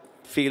don't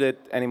feel it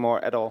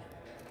anymore at all.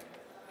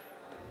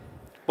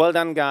 Well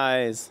done,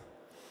 guys.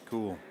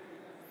 Cool.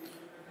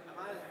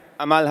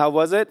 Amal, how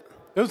was it?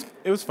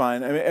 It was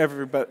fine. I mean,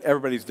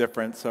 everybody's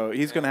different, so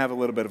he's going to have a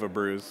little bit of a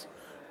bruise,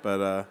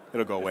 but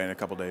it'll go away in a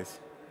couple days.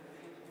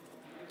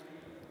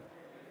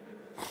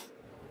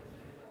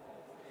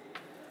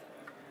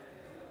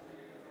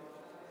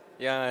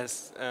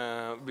 Yes,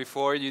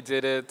 before you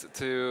did it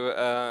to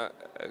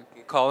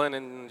Colin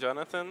and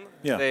Jonathan,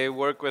 they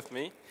work with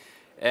me,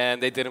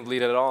 and they didn't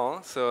bleed at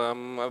all. So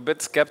I'm a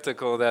bit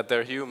skeptical that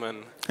they're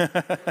human.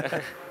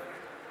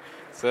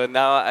 So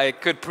now I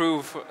could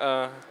prove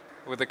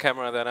with the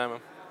camera that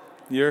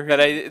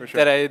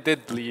that I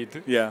did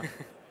bleed. Yeah.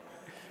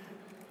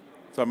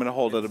 So I'm going to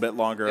hold it a bit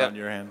longer on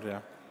your hand.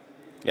 Yeah.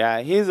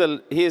 Yeah,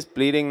 he is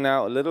bleeding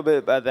now a little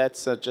bit, but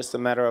that's just a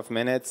matter of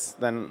minutes.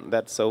 Then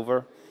that's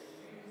over.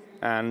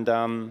 And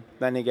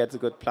then he gets a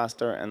good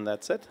plaster, and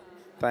that's it.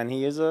 Then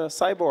he is a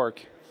cyborg.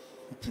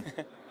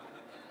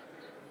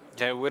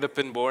 Yeah, it would have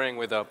been boring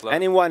without blood.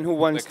 Anyone who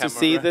wants to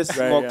see this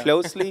more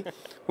closely,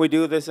 we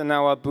do this in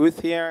our booth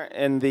here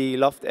in the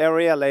loft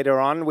area later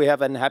on. We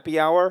have a happy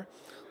hour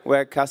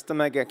where a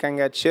customer can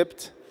get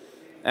shipped.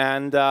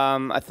 And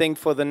I think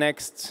for the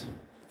next,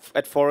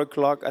 at 4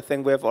 o'clock, I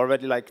think we have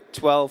already like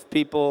 12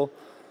 people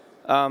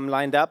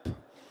lined up.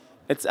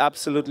 It's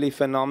absolutely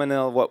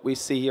phenomenal what we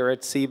see here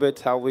at CeBIT,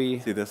 how we...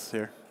 See this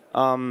here?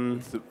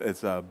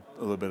 It's a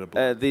little bit of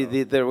blood,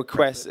 the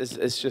request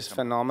is just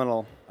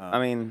phenomenal. I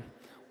mean,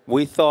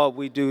 we thought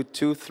we do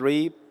 2,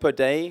 3 per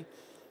day.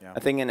 Yeah. I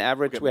think in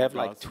average we have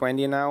like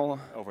 20 now.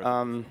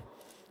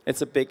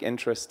 It's a big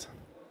interest.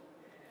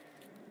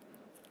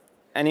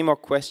 Any more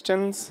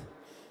questions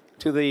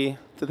to the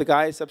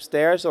guys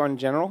upstairs or in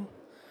general?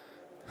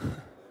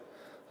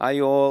 Are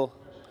you all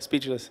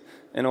speechless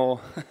in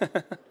all?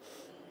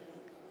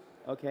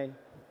 Okay,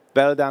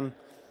 well done.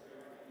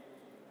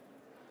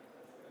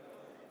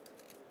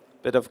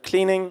 Bit of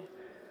cleaning.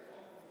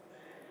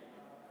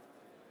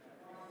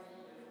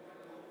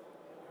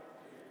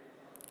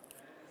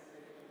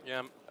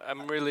 Yeah,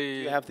 I'm really.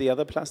 Do you have the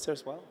other plaster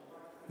as well?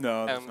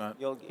 No, that's not.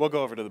 We'll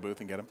go over to the booth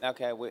and get them.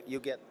 Okay, you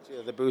get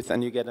to the booth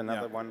and you get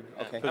another one.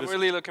 Okay. I'm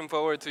really looking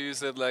forward to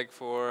use it like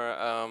for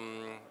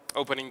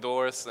opening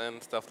doors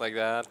and stuff like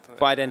that.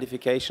 For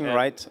identification,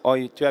 right?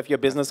 Or to have your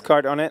business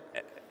card on it?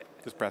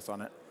 Just press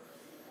on it.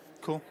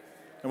 Cool.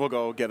 And we'll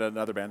go get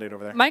another Band-Aid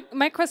over there.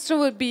 My question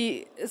would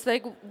be, is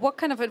like, what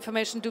kind of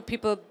information do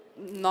people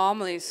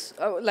normally,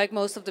 like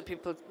most of the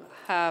people,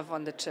 have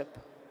on the chip?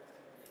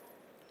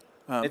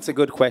 It's a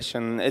good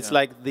question. It's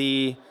like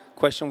the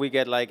question we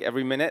get like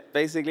every minute,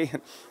 basically.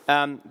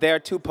 There are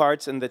 2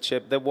 parts in the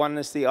chip. The one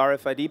is the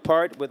RFID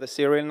part with a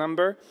serial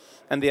number,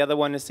 and the other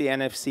one is the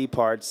NFC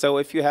part. So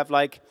if you have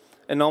like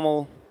a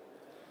normal,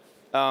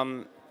 a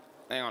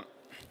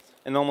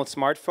normal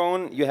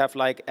smartphone, you have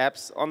like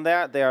apps on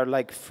there. They are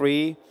like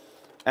free,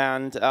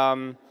 and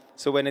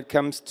so when it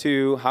comes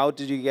to how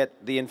did you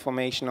get the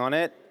information on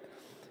it,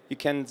 you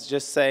can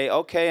just say,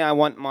 okay, I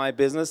want my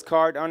business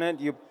card on it.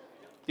 You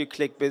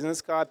click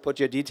business card, put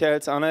your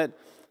details on it,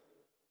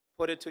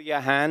 put it to your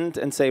hand,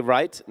 and say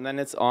write, and then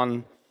it's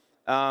on.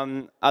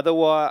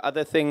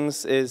 Other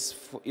things is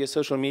your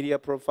social media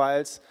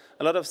profiles.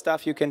 A lot of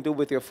stuff you can do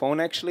with your phone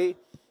actually.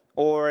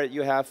 Or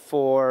you have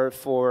for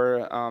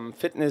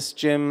fitness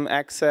gym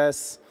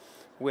access.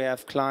 We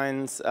have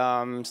clients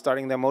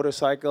starting their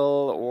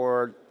motorcycle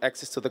or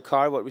access to the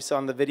car, what we saw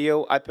in the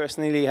video. I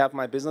personally have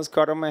my business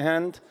card on my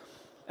hand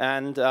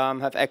and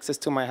have access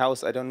to my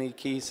house. I don't need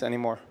keys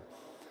anymore.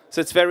 So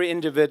it's very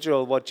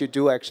individual what you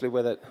do actually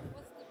with it.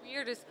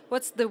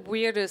 What's the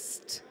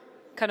weirdest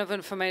kind of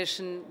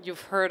information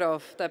you've heard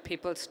of that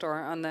people store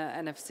on the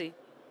NFC?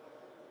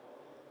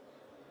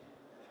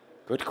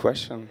 Good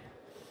question.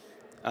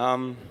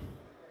 Like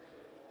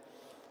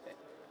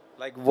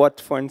what,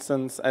 for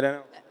instance? I don't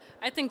know.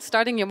 I think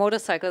starting your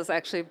motorcycle is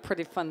actually a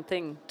pretty fun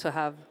thing to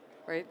have,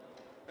 right?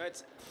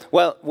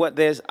 Well,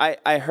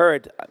 I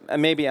heard,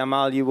 maybe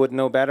Amal, you would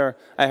know better.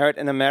 I heard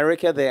in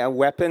America there are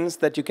weapons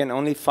that you can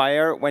only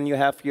fire when you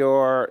have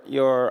your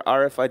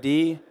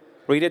RFID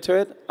reader to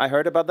it. I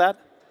heard about that.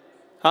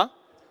 Huh?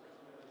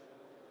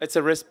 It's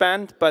a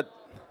wristband, but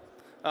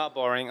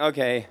boring.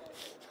 Okay.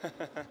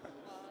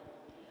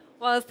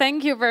 Well,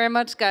 thank you very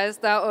much, guys.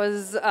 That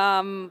was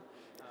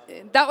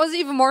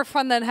even more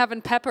fun than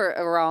having Pepper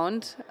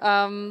around,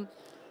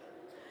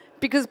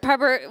 because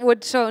Pepper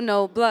would show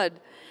no blood.